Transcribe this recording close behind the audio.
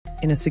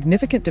In a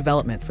significant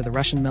development for the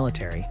Russian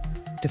military,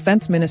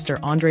 Defense Minister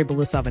Andrey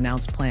Belousov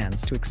announced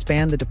plans to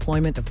expand the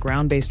deployment of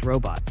ground-based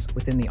robots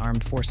within the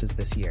armed forces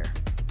this year.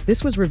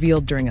 This was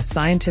revealed during a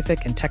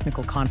scientific and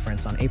technical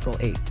conference on April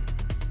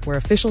 8th, where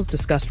officials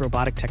discussed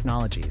robotic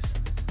technologies,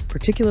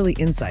 particularly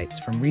insights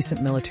from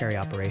recent military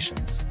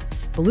operations.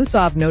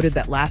 Belousov noted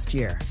that last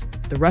year,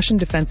 the Russian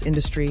defense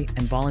industry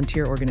and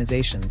volunteer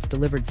organizations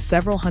delivered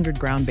several hundred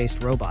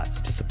ground-based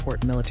robots to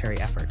support military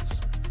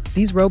efforts.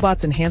 These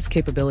robots enhance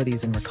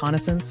capabilities in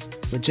reconnaissance,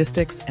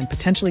 logistics, and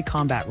potentially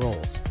combat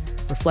roles,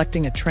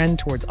 reflecting a trend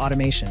towards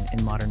automation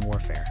in modern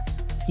warfare.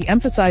 He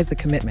emphasized the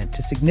commitment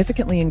to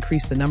significantly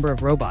increase the number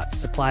of robots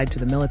supplied to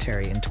the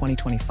military in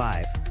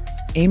 2025,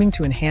 aiming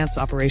to enhance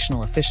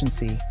operational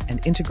efficiency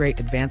and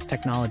integrate advanced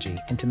technology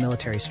into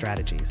military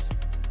strategies.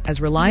 As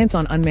reliance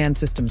on unmanned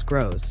systems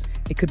grows,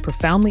 it could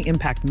profoundly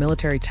impact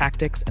military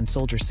tactics and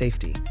soldier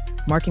safety,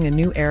 marking a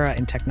new era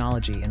in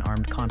technology in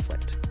armed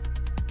conflict.